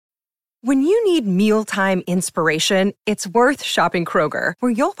When you need mealtime inspiration, it's worth shopping Kroger,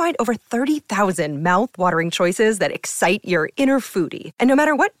 where you'll find over 30,000 mouth-watering choices that excite your inner foodie. And no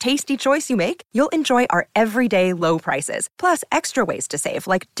matter what tasty choice you make, you'll enjoy our everyday low prices, plus extra ways to save,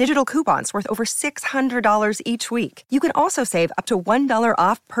 like digital coupons worth over $600 each week. You can also save up to $1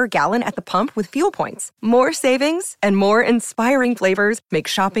 off per gallon at the pump with fuel points. More savings and more inspiring flavors make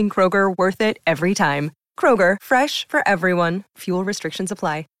shopping Kroger worth it every time. Kroger, fresh for everyone. Fuel restrictions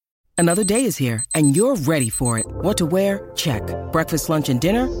apply. Another day is here, and you're ready for it. What to wear? Check. Breakfast, lunch, and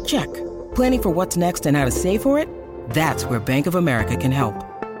dinner? Check. Planning for what's next and how to save for it? That's where Bank of America can help.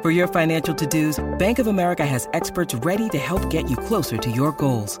 For your financial to-dos, Bank of America has experts ready to help get you closer to your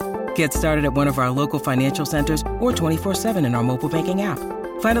goals. Get started at one of our local financial centers or 24/7 in our mobile banking app.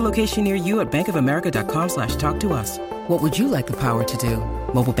 Find a location near you at bankofamerica.com/talktous. What would you like the power to do?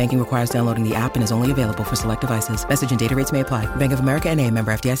 Mobile banking requires downloading the app and is only available for select devices. Message and data rates may apply. Bank of America N.A.,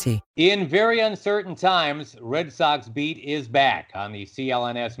 member FDIC. In very uncertain times, Red Sox Beat is back on the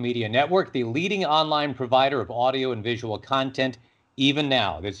CLNS Media Network, the leading online provider of audio and visual content, even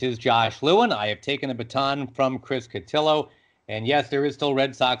now. This is Josh Lewin. I have taken the baton from Chris Cotillo. And yes, there is still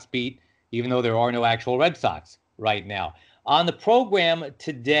Red Sox Beat, even though there are no actual Red Sox right now. On the program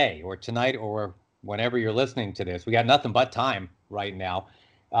today, or tonight, or whenever you're listening to this, we got nothing but time right now.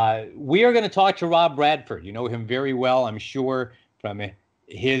 We are going to talk to Rob Bradford. You know him very well, I'm sure, from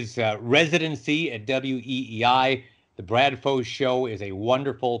his residency at WEEI. The Bradfo Show is a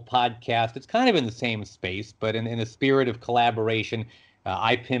wonderful podcast. It's kind of in the same space, but in a spirit of collaboration.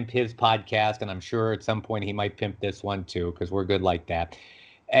 I pimp his podcast, and I'm sure at some point he might pimp this one too, because we're good like that.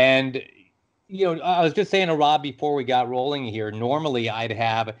 And, you know, I was just saying to Rob before we got rolling here, normally I'd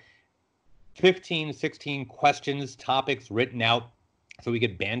have 15, 16 questions, topics written out so we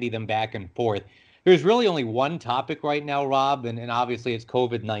could bandy them back and forth. There's really only one topic right now, Rob, and obviously it's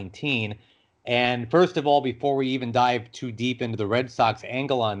COVID-19. And first of all, before we even dive too deep into the Red Sox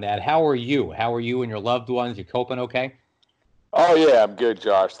angle on that, how are you? How are you and your loved ones? You coping okay? Oh, yeah, I'm good,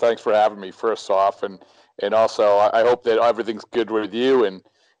 Josh. Thanks for having me first off. And also, I hope that everything's good with you. And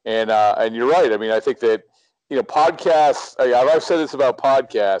you're right. I mean, I think that, you know, podcasts, I've said this about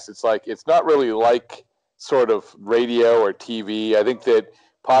podcasts. It's like, it's not really like sort of radio or TV. I think that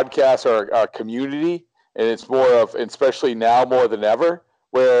podcasts are a community, and it's more of, especially now more than ever,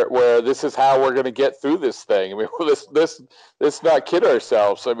 where this is how we're going to get through this thing. I mean, let's not kid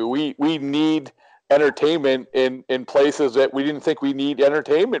ourselves. I mean, we need entertainment in places that we didn't think we need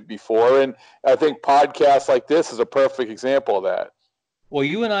entertainment before. And I think podcasts like this is a perfect example of that. Well,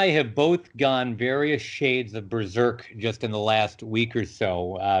 you and I have both gone various shades of berserk just in the last week or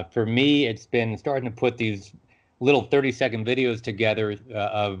so. For me, it's been starting to put these little 30-second videos together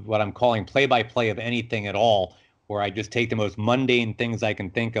of what I'm calling play-by-play of anything at all, where I just take the most mundane things I can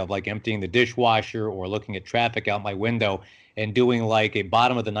think of, like emptying the dishwasher or looking at traffic out my window and doing like a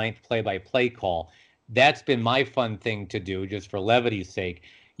bottom of the ninth play-by-play call. That's been my fun thing to do, just for levity's sake.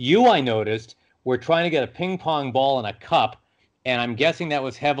 You, I noticed, were trying to get a ping pong ball in a cup, and I'm guessing that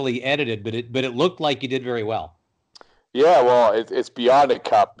was heavily edited, but it looked like you did very well. Yeah, well, it's beyond a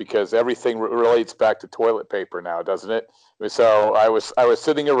cup, because everything relates back to toilet paper now, doesn't it? So I was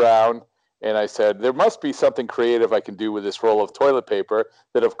sitting around, and I said, there must be something creative I can do with this roll of toilet paper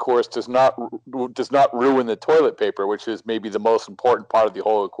that, of course, does not ruin the toilet paper, which is maybe the most important part of the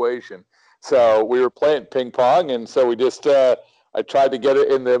whole equation. So we were playing ping pong, and so we just I tried to get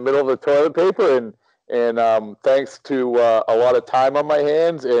it in the middle of the toilet paper, and thanks to a lot of time on my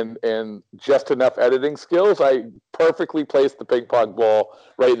hands and just enough editing skills, I perfectly placed the ping pong ball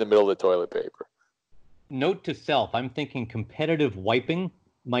right in the middle of the toilet paper. Note to self, I'm thinking competitive wiping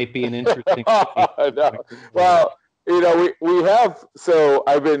might be an interesting. No. Well, you know, we have. So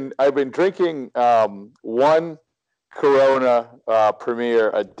I've been drinking one Corona Premier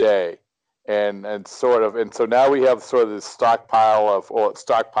a day. And so now we have sort of this stockpile.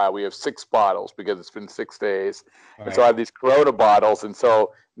 We have 6 bottles because it's been 6 days. Right. And so I have these Corona bottles. And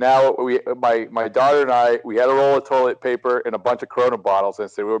so now my daughter and I, we had a roll of toilet paper and a bunch of Corona bottles, and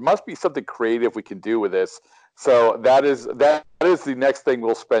said, well, there must be something creative we can do with this. So that is the next thing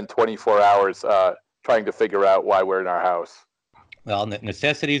we'll spend 24 hours trying to figure out why we're in our house. Well,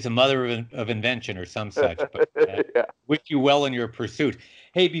 necessity is the mother of invention, or some such. But yeah. Wish you well in your pursuit.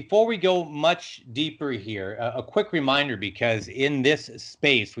 Hey, before we go much deeper here, a quick reminder, because in this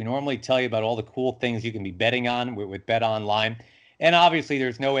space, we normally tell you about all the cool things you can be betting on with Bet Online. And obviously,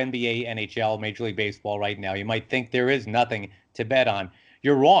 there's no NBA, NHL, Major League Baseball right now. You might think there is nothing to bet on.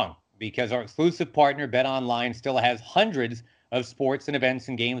 You're wrong, because our exclusive partner, Bet Online, still has hundreds of sports and events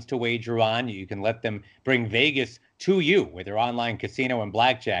and games to wager on. You can let them bring Vegas to you with their online casino and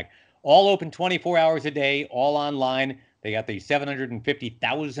blackjack. all open 24 hours a day, all online. They got the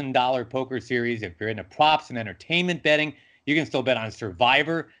 $750,000 poker series. If you're into props and entertainment betting, you can still bet on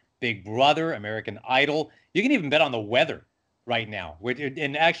Survivor, Big Brother, American Idol. You can even bet on the weather right now.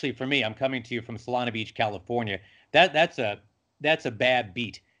 And actually, for me, I'm coming to you from Solana Beach, California. That's a bad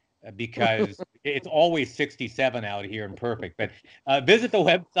beat because it's always 67 out here and perfect. But visit the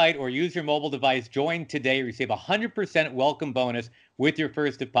website or use your mobile device. Join today. Receive a 100% welcome bonus with your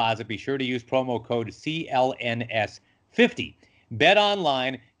first deposit. Be sure to use promo code CLNS50. Bet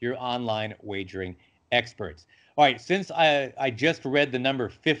online, your online wagering experts. All right, since I just read the number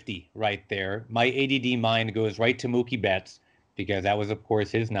 50 right there, my ADD mind goes right to Mookie Betts because that was, of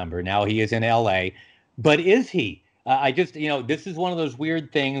course, his number. Now he is in L.A. But is he? This is one of those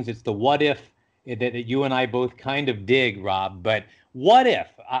weird things. It's the what if that you and I both kind of dig, Rob. But what if?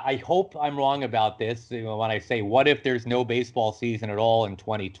 I hope I'm wrong about this. When I say what if there's no baseball season at all in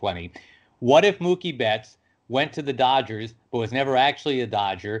 2020, what if Mookie Betts went to the Dodgers but was never actually a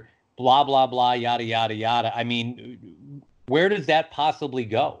Dodger? Blah, blah, blah, yada, yada, yada. I mean, where does that possibly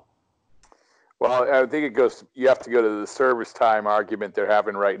go? Well, I think you have to go to the service time argument they're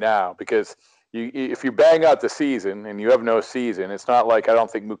having right now, because if you bang out the season and you have no season, it's not like I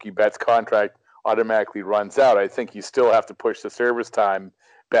don't think Mookie Betts' contract automatically runs out. I think you still have to push the service time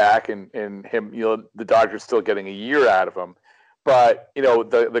back, and him, the Dodgers still getting a year out of him. But,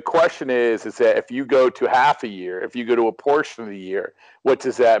 the question is that if you go to half a year, if you go to a portion of the year, what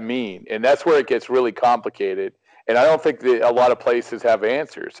does that mean? And that's where it gets really complicated. And I don't think that a lot of places have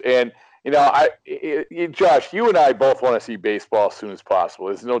answers. And, Josh, you and I both want to see baseball as soon as possible.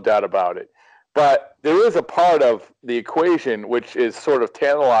 There's no doubt about it. But there is a part of the equation which is sort of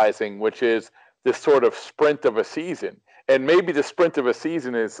tantalizing, which is this sort of sprint of a season. And maybe the sprint of a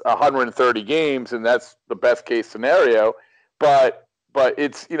season is 130 games, and that's the best case scenario. But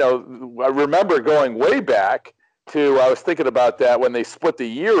it's, I remember going way back to, I was thinking about that when they split the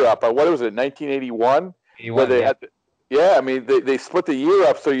year up. What was it, 1981? Where they had, they split the year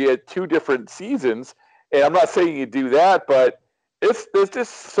up, so you had two different seasons. And I'm not saying you do that, but there's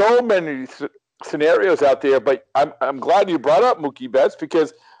just so many scenarios out there. But I'm glad you brought up Mookie Betts,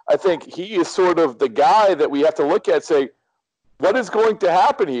 because I think he is sort of the guy that we have to look at, say, what is going to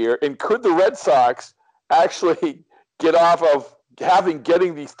happen here? And could the Red Sox actually get off of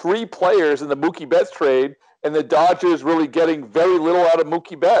getting these three players in the Mookie Betts trade, and the Dodgers really getting very little out of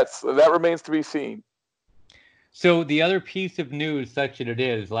Mookie Betts? That remains to be seen. So the other piece of news, such that it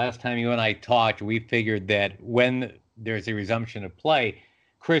is, last time you and I talked, we figured that when there's a resumption of play,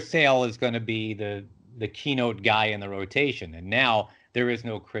 Chris Sale is going to be the keynote guy in the rotation. And now there is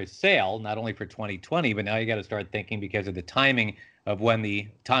no Chris Sale, not only for 2020, but now you got to start thinking, because of the timing of when the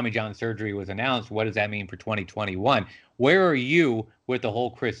Tommy John surgery was announced, what does that mean for 2021? Where are you with the whole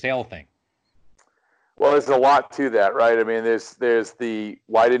Chris Sale thing? Well, there's a lot to that, right? I mean, there's the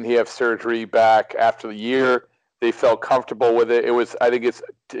why didn't he have surgery back after the year? They felt comfortable with it. It was, I think it's,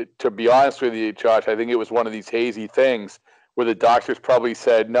 to be honest with you, Josh, I think it was one of these hazy things where the doctors probably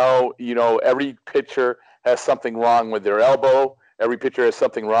said, no, every pitcher has something wrong with their elbow. Every pitcher has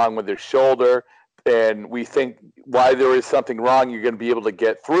something wrong with their shoulder. And we think why there is something wrong, you're going to be able to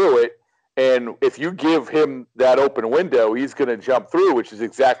get through it. And if you give him that open window, he's going to jump through, which is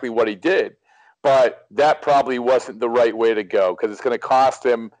exactly what he did. But that probably wasn't the right way to go, because it's going to cost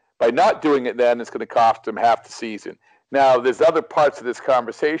him, by not doing it then, it's going to cost him half the season. Now, there's other parts of this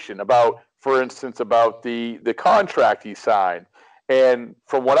conversation about, for instance, about the contract he signed. And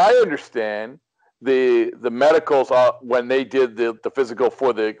from what I understand, the medicals, when they did the physical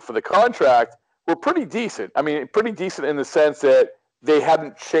for the contract, were pretty decent. I mean, pretty decent in the sense that they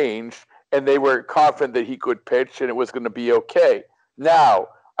hadn't changed, and they were confident that he could pitch and it was going to be okay. Now,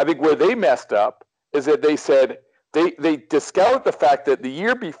 I think where they messed up is that they said they discounted the fact that the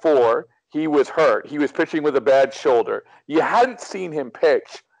year before he was hurt. He was pitching with a bad shoulder. You hadn't seen him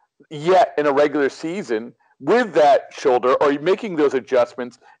pitch yet in a regular season with that shoulder or making those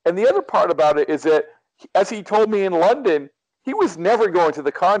adjustments. And the other part about it is that, as he told me in London, he was never going to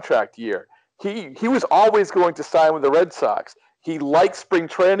the contract year. He was always going to sign with the Red Sox. He liked spring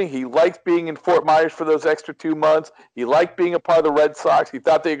training. He liked being in Fort Myers for those extra 2 months. He liked being a part of the Red Sox. He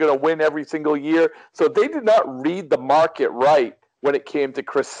thought they were going to win every single year. So they did not read the market right when it came to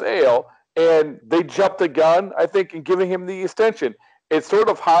Chris Sale, and they jumped the gun, I think, in giving him the extension. It's sort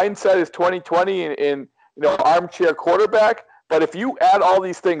of hindsight is 2020 in armchair quarterback. But if you add all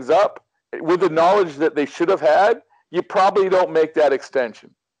these things up with the knowledge that they should have had, you probably don't make that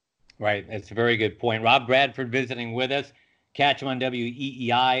extension. Right. That's a very good point. Rob Bradford visiting with us. Catch him on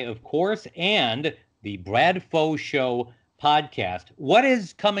WEEI, of course, and the Brad Foe Show podcast. What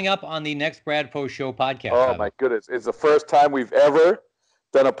is coming up on the next Bradfo Show podcast? Oh, my goodness. It's the first time we've ever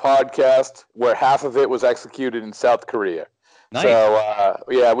done a podcast where half of it was executed in South Korea. Nice. So,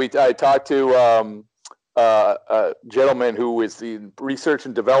 I talked to a gentleman who is the research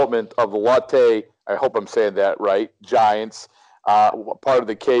and development of the Lotte, I hope I'm saying that right, Giants, part of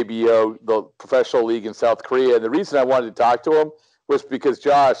the KBO, the professional league in South Korea. And the reason I wanted to talk to him was because,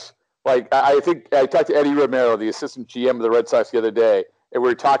 Josh, I think I talked to Eddie Romero, the assistant GM of the Red Sox, the other day, and we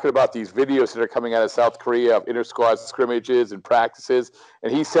were talking about these videos that are coming out of South Korea of inter-squad scrimmages and practices.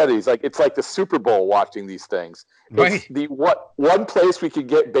 And he said, it's like the Super Bowl watching these things. Right. It's the one place we could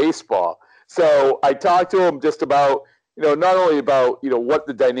get baseball. So I talked to him just about, not only about, what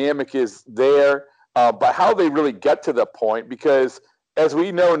the dynamic is there, but how they really get to the point. Because as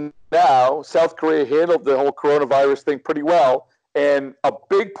we know now, South Korea handled the whole coronavirus thing pretty well. And a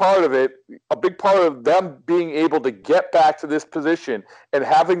big part of them being able to get back to this position and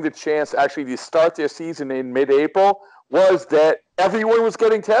having the chance actually to start their season in mid-April was that everyone was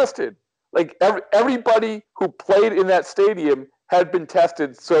getting tested. Like everybody who played in that stadium had been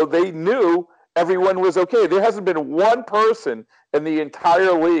tested, so they knew everyone was okay. There hasn't been one person in the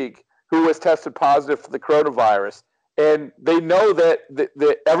entire league who was tested positive for the coronavirus. And they know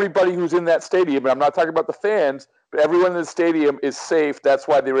that everybody who's in that stadium, and I'm not talking about the fans, but everyone in the stadium is safe. That's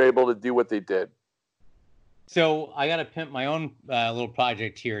why they were able to do what they did. So I got to pimp my own little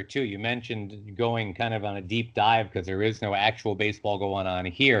project here, too. You mentioned going kind of on a deep dive because there is no actual baseball going on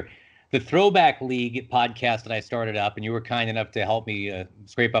here. The Throwback League podcast that I started up, and you were kind enough to help me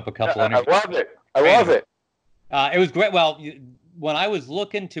scrape up a couple interviews. I love it. It was great. Well, when I was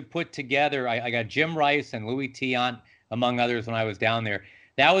looking to put together, I got Jim Rice and Louis Tiant, among others, when I was down there.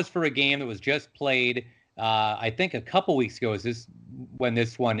 That was for a game that was just played, I think a couple weeks ago when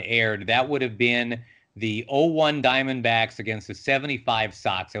this one aired. That would have been the 0-1 Diamondbacks against the 75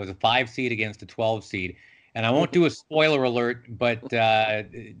 Sox. That was a 5 seed against a 12 seed. And I won't do a spoiler alert, but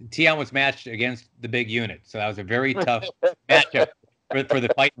Tiant was matched against the big unit. So that was a very tough matchup for the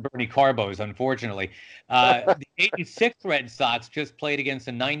fighting Bernie Carbos, unfortunately. The 86 Red Sox just played against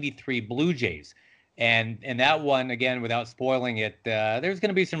the 93 Blue Jays. And that one, again, without spoiling it, there's going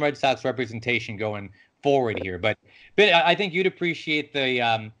to be some Red Sox representation going forward here. But I think you'd appreciate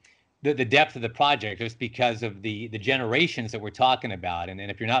the depth of the project just because of the generations that we're talking about. And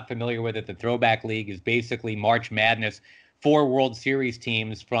if you're not familiar with it, the Throwback League is basically March Madness for World Series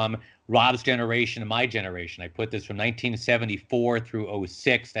teams from Rob's generation and my generation. I put this from 1974 through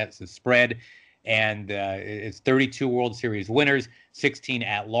 06. That's the spread. And it's 32 World Series winners, 16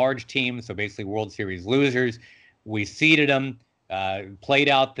 at-large teams, so basically World Series losers. We seeded them, played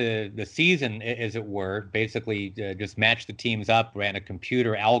out the season, as it were, basically just matched the teams up, ran a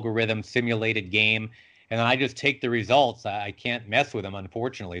computer algorithm simulated game, and then I just take the results. I can't mess with them,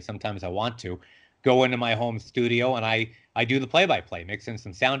 unfortunately. Sometimes I want to. Go into my home studio, and I do the play-by-play, mix in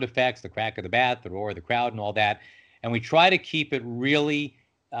some sound effects, the crack of the bat, the roar of the crowd, and all that. And we try to keep it really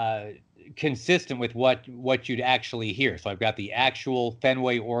consistent with what you'd actually hear. So I've got the actual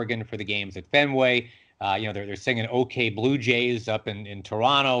Fenway organ for the games at Fenway. They're singing OK Blue Jays up in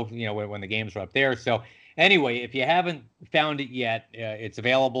Toronto, when the games are up there. So anyway, if you haven't found it yet, it's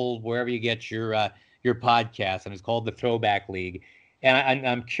available wherever you get your podcast, and it's called the Throwback League. And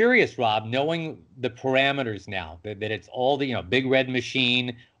I'm curious, Rob, knowing the parameters now, that it's all the Big Red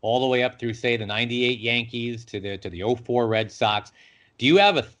Machine all the way up through, say, the 98 Yankees to the 04 Red Sox. Do you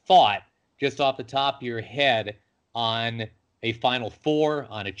have a thought just off the top of your head on a Final Four,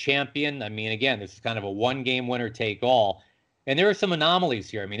 on a champion? I mean, again, this is kind of a one-game winner-take-all. And there are some anomalies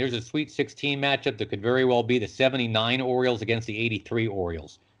here. I mean, there's a Sweet 16 matchup that could very well be the 79 Orioles against the 83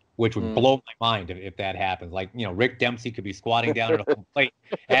 Orioles, which would blow my mind if that happens. Like, Rick Dempsey could be squatting down at a home plate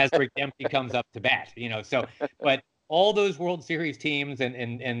as Rick Dempsey comes up to bat, So, but all those World Series teams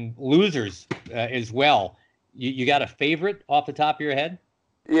and losers as well, you got a favorite off the top of your head?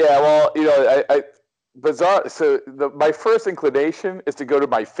 Yeah, well, bizarre. So my first inclination is to go to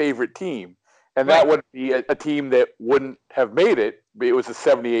my favorite team, and that would be a team that wouldn't have made it. It was the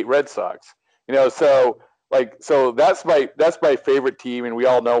 '78 Red Sox. So that's my favorite team, and we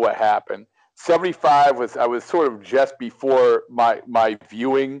all know what happened. '75 I was sort of just before my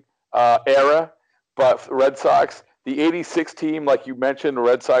viewing era, but Red Sox. The '86 team, like you mentioned, the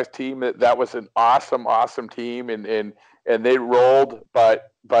Red Sox team, that was an awesome team, and they rolled,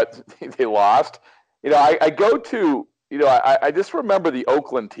 but they lost. I go to, I just remember the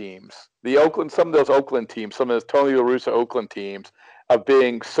Oakland teams, some of those Oakland teams, some of those Tony La Russa Oakland teams of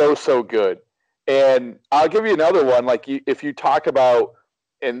being so good. And I'll give you another one. Like if you talk about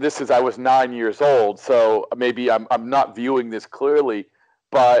this is, I was 9 years old, so maybe I'm not viewing this clearly,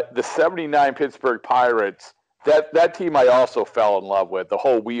 but the 79 Pittsburgh Pirates, that team I also fell in love with, the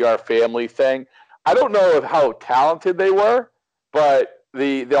whole We Are Family thing. I don't know of how talented they were, but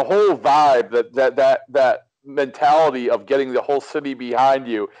the whole vibe, that mentality of getting the whole city behind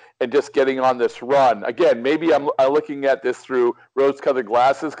you and just getting on this run. Again, maybe I'm looking at this through rose-colored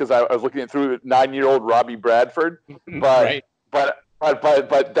glasses because I was looking at through 9-year-old Robbie Bradford, but Right.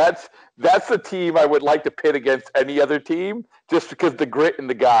 but that's the team I would like to pit against any other team just because the grit and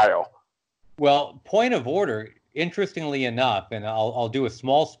the guile. Well, point of order, interestingly enough, and I'll do a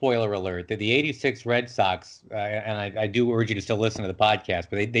small spoiler alert, that the 86 Red Sox, and I do urge you to still listen to the podcast,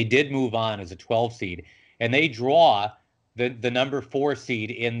 but they did move on as a 12 seed, and they draw the number 4 seed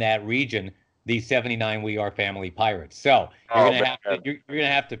in that region, the 79 We Are Family Pirates. So you're gonna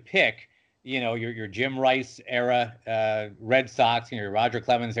have to pick, your Jim Rice era Red Sox, your Roger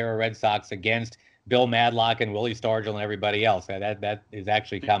Clemens era Red Sox against Bill Madlock and Willie Stargell and everybody else. That is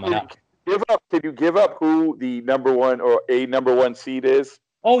actually coming up. Did you give up who the number one or a number one seed is?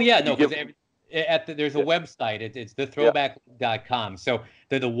 Oh yeah, no, because there's a website. It's thethrowback.com. So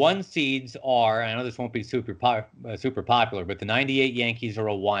the one seeds are, I know this won't be super popular, but the 98 Yankees are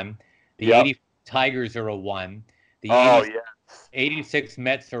a 1, the 80 Tigers are a 1, the 86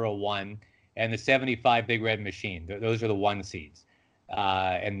 Mets are a 1, and the 75 Big Red Machine. Those are the 1 seeds.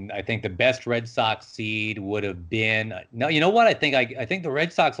 And I think the best Red Sox seed would have been, no, you know what? I think the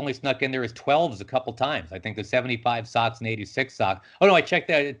Red Sox only snuck in there as 12s a couple times. I think the 75 Sox and 86 Sox. Oh no, I checked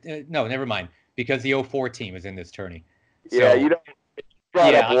that. No, never mind, because the 04 team is in this tourney. Yeah, so,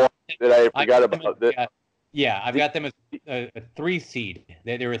 that I forgot about. I've got them as a 3 seed.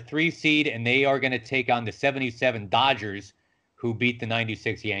 They're a 3 seed, and they are going to take on the 77 Dodgers, who beat the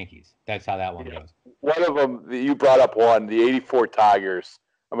 96 Yankees. That's how that one goes. One of them, you brought up one, the 84 Tigers.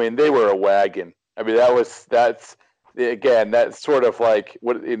 I mean, they were a wagon. I mean, that's sort of like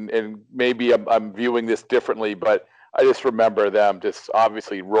what, and maybe I'm viewing this differently, but I just remember them just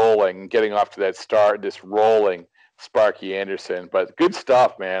obviously rolling, getting off to that start, just rolling Sparky Anderson. But good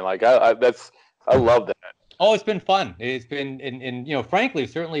stuff, man. Like I love that. Oh, it's been fun. It's been, and frankly,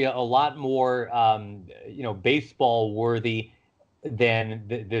 certainly a lot more, baseball worthy than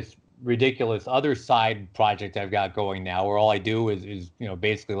this ridiculous other side project I've got going now, where all I do is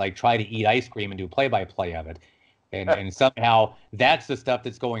basically like try to eat ice cream and do play-by-play of it, and somehow that's the stuff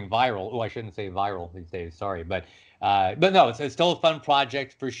that's going viral. Oh, I shouldn't say viral these days, sorry, but no, it's still a fun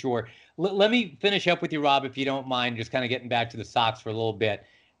project for sure. Let me finish up with you, Rob, if you don't mind, just kind of getting back to the Sox for a little bit.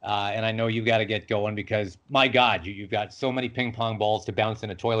 And I know you've got to get going because, my God, you've got so many ping pong balls to bounce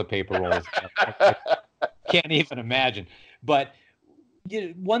into toilet paper rolls. I can't even imagine. But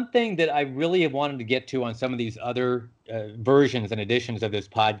one thing that I really have wanted to get to on some of these other versions and editions of this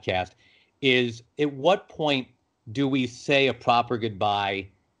podcast is, at what point do we say a proper goodbye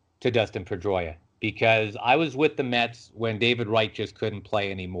to Dustin Pedroia? Because I was with the Mets when David Wright just couldn't play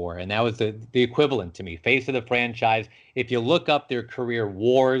anymore, and that was the equivalent to me, face of the franchise. If you look up their career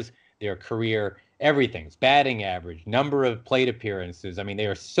WARs, their career everything's, batting average, number of plate appearances, I mean, they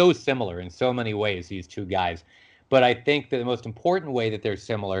are so similar in so many ways, these two guys. But I think that the most important way that they're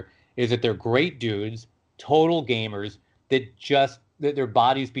similar is that they're great dudes, total gamers, that their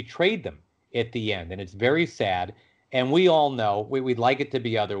bodies betrayed them at the end. And it's very sad. And we all know, we'd like it to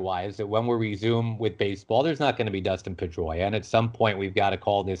be otherwise, that when we resume with baseball, there's not going to be Dustin Pedroia. And at some point, we've got to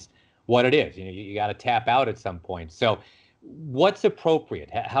call this what it is. You got to tap out at some point. So what's appropriate?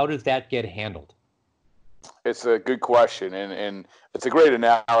 How does that get handled? It's a good question, and it's a great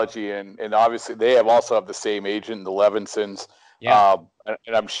analogy, and obviously they also have the same agent, the Levinsons. Yeah.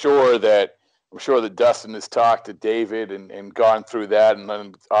 And I'm sure that Dustin has talked to David and gone through that, and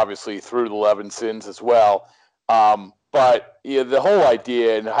then obviously through the Levinsons as well. But the whole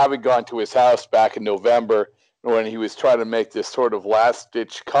idea, and having gone to his house back in November when he was trying to make this sort of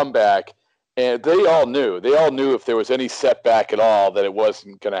last-ditch comeback, and they all knew if there was any setback at all that it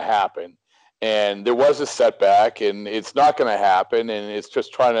wasn't going to happen. And there was a setback, and it's not going to happen, and it's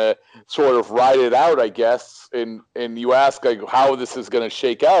just trying to sort of ride it out, I guess. And you ask, like, how this is going to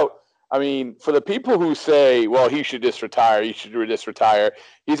shake out. I mean, for the people who say, well, he should just retire,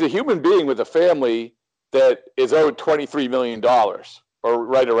 he's a human being with a family that is owed $23 million, or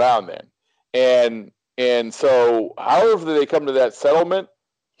right around then. And so however they come to that settlement,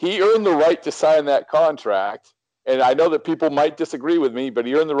 he earned the right to sign that contract. And I know that people might disagree with me, but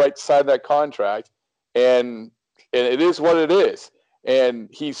he earned the right to sign that contract, and it is what it is. And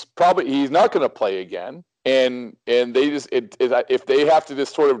he's not going to play again. And they just if they have to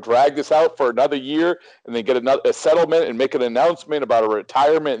just sort of drag this out for another year and then get a settlement and make an announcement about a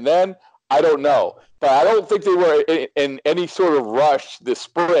retirement, and then I don't know. But I don't think they were in any sort of rush this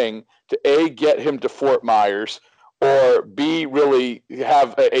spring to A, get him to Fort Myers, or B, really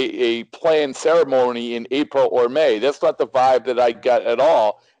have a planned ceremony in April or May. That's not the vibe that I got at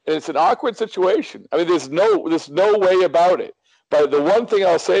all. And it's an awkward situation. I mean, there's no way about it. But the one thing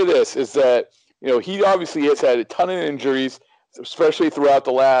I'll say this is that, he obviously has had a ton of injuries, especially throughout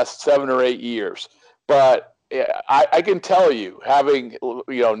the last 7 or 8 years. But I can tell you, having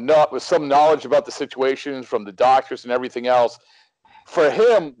with some knowledge about the situations from the doctors and everything else, for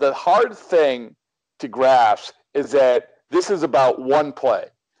him, the hard thing to grasp is that this is about one play.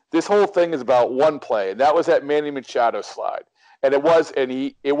 This whole thing is about one play, and that was that Manny Machado slide. And it wasn't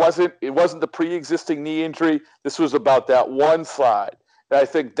the pre-existing knee injury. This was about that one slide. And I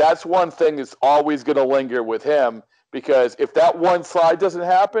think that's one thing that's always going to linger with him, because if that one slide doesn't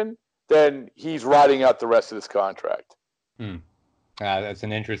happen, then he's riding out the rest of this contract. That's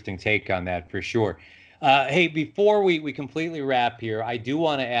an interesting take on that for sure. Hey, before we completely wrap here, I do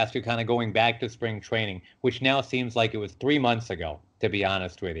want to ask you, kind of going back to spring training, which now seems like it was 3 months ago, to be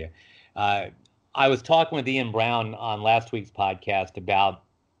honest with you. I was talking with Ian Brown on last week's podcast about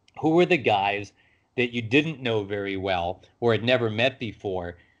who were the guys that you didn't know very well or had never met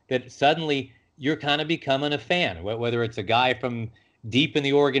before, that suddenly you're kind of becoming a fan, whether it's a guy from deep in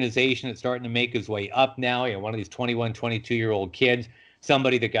the organization that's starting to make his way up now, one of these 21, 22-year-old kids,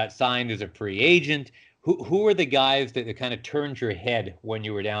 somebody that got signed as a free agent. Who are the guys that kind of turned your head when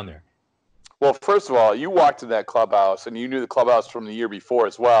you were down there? Well, first of all, you walked in that clubhouse, and you knew the clubhouse from the year before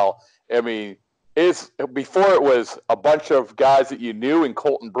as well. I mean, before it was a bunch of guys that you knew and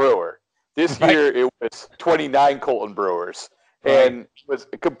Colton Brewer. This year it was 29 Colton Brewers, and it was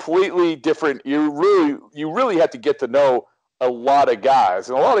completely different. You really had to get to know a lot of guys,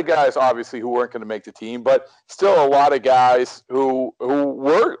 and a lot of guys obviously who weren't going to make the team, but still a lot of guys who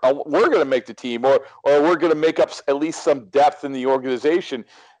were going to make the team, or were going to make up at least some depth in the organization.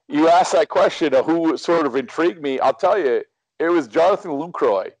 You asked that question of who sort of intrigued me. I'll tell you, it was Jonathan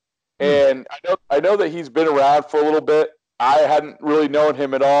Lucroy. And I know that he's been around for a little bit. I hadn't really known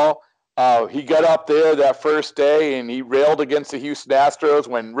him at all. He got up there that first day and he railed against the Houston Astros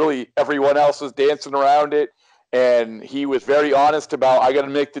when really everyone else was dancing around it. And he was very honest about, I got to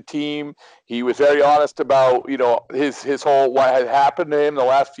make the team. He was very honest about, his whole, what had happened to him the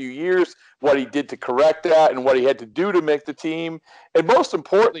last few years, what he did to correct that, and what he had to do to make the team. And most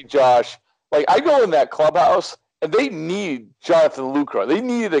importantly, Josh, I go in that clubhouse, and they need Jonathan Lucroy. They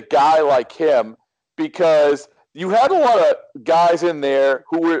needed a guy like him, because you had a lot of guys in there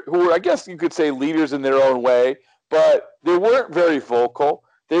who were, I guess you could say, leaders in their own way, but they weren't very vocal.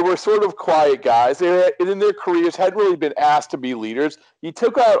 They were sort of quiet guys. They in their careers hadn't really been asked to be leaders. You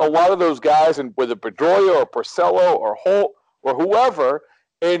took out a lot of those guys, and whether Pedroia or Porcello or Holt or whoever,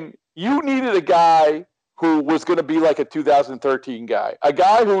 and you needed a guy who was going to be like a 2013 guy, a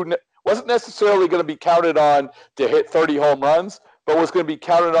guy who wasn't necessarily going to be counted on to hit 30 home runs, but was going to be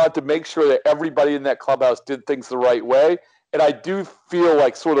counted on to make sure that everybody in that clubhouse did things the right way. And I do feel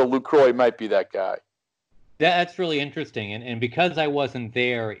like sort of Lucroy might be that guy. That's really interesting. And because I wasn't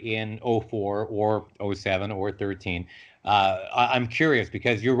there in 04 or 07 or 13, I'm curious,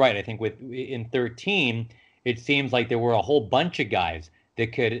 because you're right. I think in 13, it seems like there were a whole bunch of guys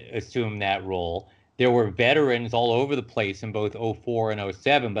that could assume that role. There were veterans all over the place in both 04 and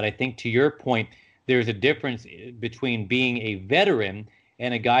 07. But I think, to your point, there's a difference between being a veteran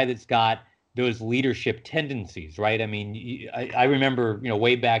and a guy that's got those leadership tendencies, right? I mean, I remember,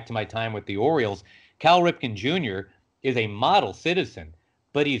 way back to my time with the Orioles, Cal Ripken Jr. is a model citizen,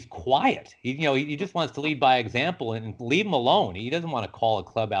 but he's quiet. He just wants to lead by example, and leave him alone. He doesn't want to call a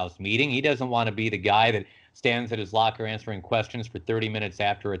clubhouse meeting. He doesn't want to be the guy that stands at his locker answering questions for 30 minutes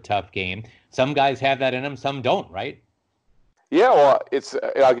after a tough game. Some guys have that in them, some don't, right? Yeah, well,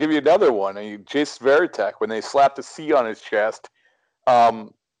 I'll give you another one. Jason Varitek, when they slapped a C on his chest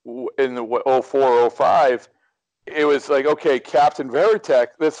in the 04, 05, it was like, okay, Captain Varitek,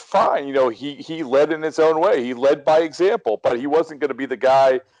 that's fine. He led in his own way. He led by example, but he wasn't going to be the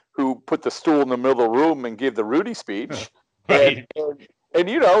guy who put the stool in the middle of the room and gave the Rudy speech. Right. And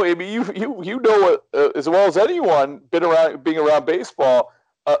you know as well as anyone being around baseball,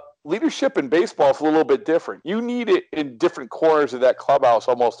 leadership in baseball is a little bit different. You need it in different corners of that clubhouse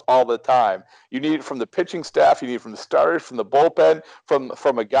almost all the time. You need it from the pitching staff. You need it from the starters, from the bullpen,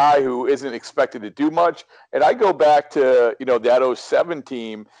 from a guy who isn't expected to do much. And I go back to, that 07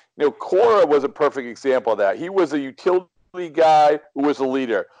 team. Cora was a perfect example of that. He was a utility guy who was a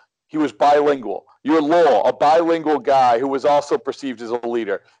leader. he was bilingual. You had Lowell, a bilingual guy who was also perceived as a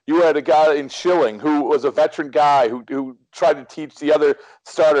leader. You had a guy in Schilling who was a veteran guy who tried to teach the other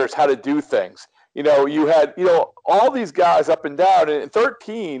starters how to do things. You had, all these guys up and down. And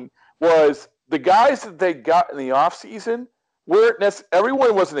 13 was the guys that they got in the offseason.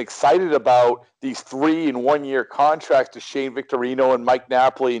 Everyone wasn't excited about these 3 and 1 year contracts to Shane Victorino and Mike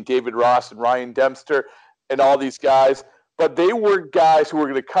Napoli and David Ross and Ryan Dempster and all these guys. But they were guys who were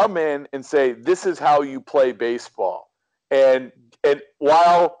going to come in and say, this is how you play baseball, and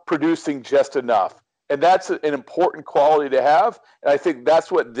while producing just enough. And that's an important quality to have. And I think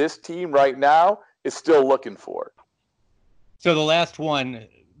that's what this team right now is still looking for. So the last one,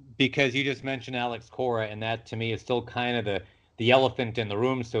 because you just mentioned Alex Cora, and that to me is still kind of the elephant in the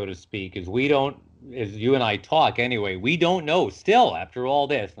room, so to speak, is we don't, as you and I talk anyway, we don't know still after all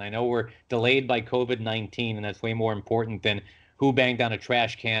this. And I know we're delayed by COVID-19, and that's way more important than who banged on a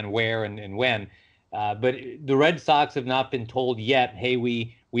trash can where and when. But the Red Sox have not been told yet, hey,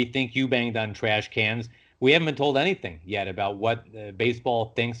 we think you banged on trash cans. We haven't been told anything yet about what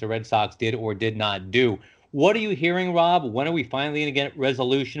baseball thinks the Red Sox did or did not do. What are you hearing, Rob? When are we finally going to get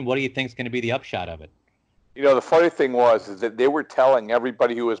resolution? What do you think is going to be the upshot of it? The funny thing is that they were telling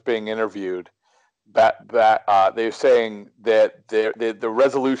everybody who was being interviewed that they were saying that the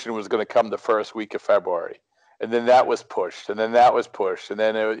resolution was going to come the first week of February. And then that was pushed, and then that was pushed, and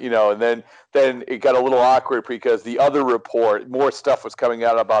then and then it got a little awkward because the other report, more stuff was coming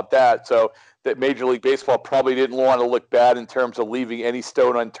out about that. So that Major League Baseball probably didn't want to look bad in terms of leaving any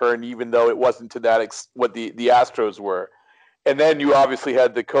stone unturned, even though it wasn't to that what the Astros were. And then you obviously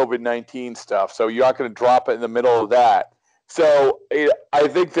had the COVID-19 stuff, so you're not going to drop it in the middle of that. So I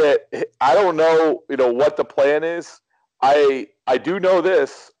think that I don't know, what the plan is. I do know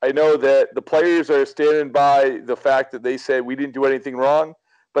this. I know that the players are standing by the fact that they said we didn't do anything wrong.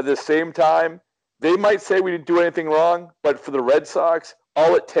 But at the same time, they might say we didn't do anything wrong. But for the Red Sox,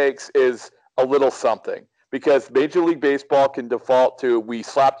 all it takes is a little something. Because Major League Baseball can default to, we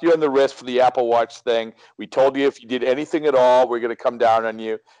slapped you on the wrist for the Apple Watch thing. We told you if you did anything at all, we're going to come down on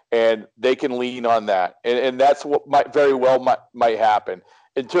you. And they can lean on that. And that's what very well might happen.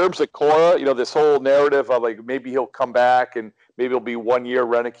 In terms of Cora, this whole narrative of like maybe he'll come back and maybe it'll be 1 year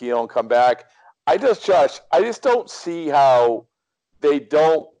Renicky and come back. I just don't see how they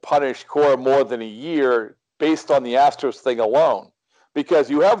don't punish Cora more than a year based on the Astros thing alone. Because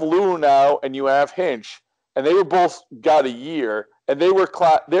you have Lou now and you have Hinch, and they were both got a year, and they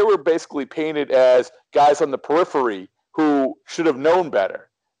were basically painted as guys on the periphery who should have known better.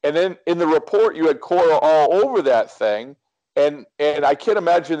 And then in the report, you had Cora all over that thing. And I can't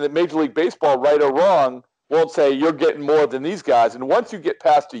imagine that Major League Baseball, right or wrong, won't say you're getting more than these guys. And once you get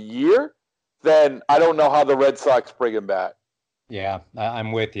past a year, then I don't know how the Red Sox bring him back. Yeah,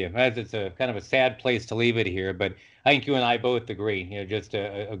 I'm with you. It's a kind of a sad place to leave it here, but I think you and I both agree. Just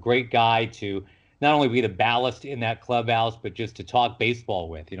a great guy to not only be the ballast in that clubhouse, but just to talk baseball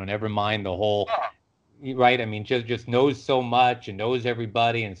with. Never mind the whole. Right. I mean, just knows so much and knows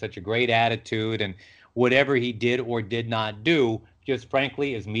everybody and such a great attitude, and whatever he did or did not do, just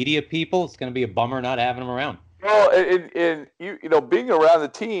frankly, as media people, it's going to be a bummer not having him around. Well, and being around the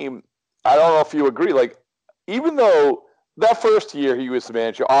team, I don't know if you agree. Like, even though that first year he was the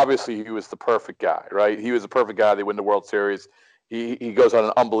manager, obviously he was the perfect guy, right? He was the perfect guy. They win the World Series. He goes on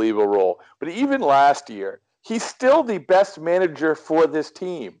an unbelievable roll. But even last year, he's still the best manager for this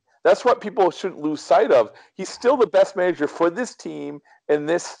team. That's what people shouldn't lose sight of. He's still the best manager for this team in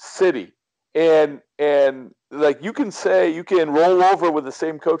this city. And like you can roll over with the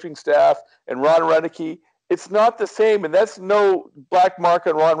same coaching staff and Ron Renicky. It's not the same, and that's no black mark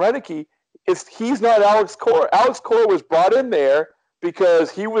on Ron Renicky. He's not Alex Cora. Alex Cora was brought in there because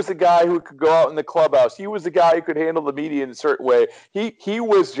he was the guy who could go out in the clubhouse. He was the guy who could handle the media in a certain way. He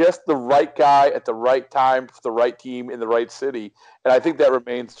was just the right guy at the right time for the right team in the right city, and I think that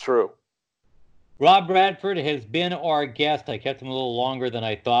remains true. Rob Bradford has been our guest. I kept him a little longer than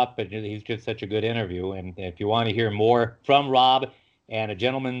I thought, but he's just such a good interview. And if you want to hear more from Rob and a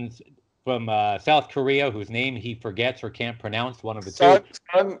gentleman from South Korea whose name he forgets or can't pronounce, one of the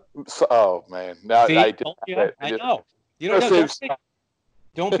two. Oh, man. Now, see, I know.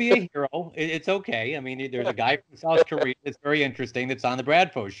 Don't be a hero. It's okay. I mean, there's a guy from South Korea that's very interesting that's on the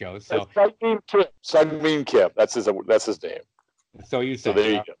Bradford show. So Sungmin Kim. That's his name. So you say. So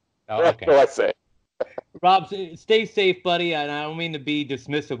there you go. Oh, okay. That's what I say. Rob, stay safe, buddy. And I don't mean to be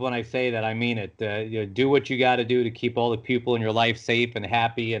dismissive when I say that. I mean it. Do what you got to do to keep all the people in your life safe and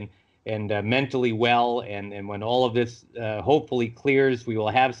happy and mentally well. And when all of this hopefully clears, we will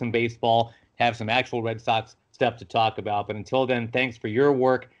have some baseball, have some actual Red Sox stuff to talk about. But until then, thanks for your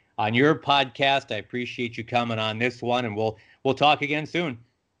work on your podcast. I appreciate you coming on this one, and we'll talk again soon.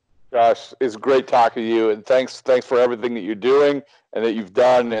 Josh, it's great talking to you, and thanks for everything that you're doing and that you've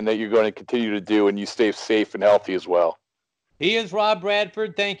done and that you're going to continue to do, and you stay safe and healthy as well. He is Rob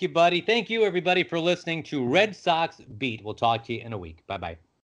Bradford. Thank you, buddy. Thank you, everybody, for listening to Red Sox Beat. We'll talk to you in a week. Bye-bye.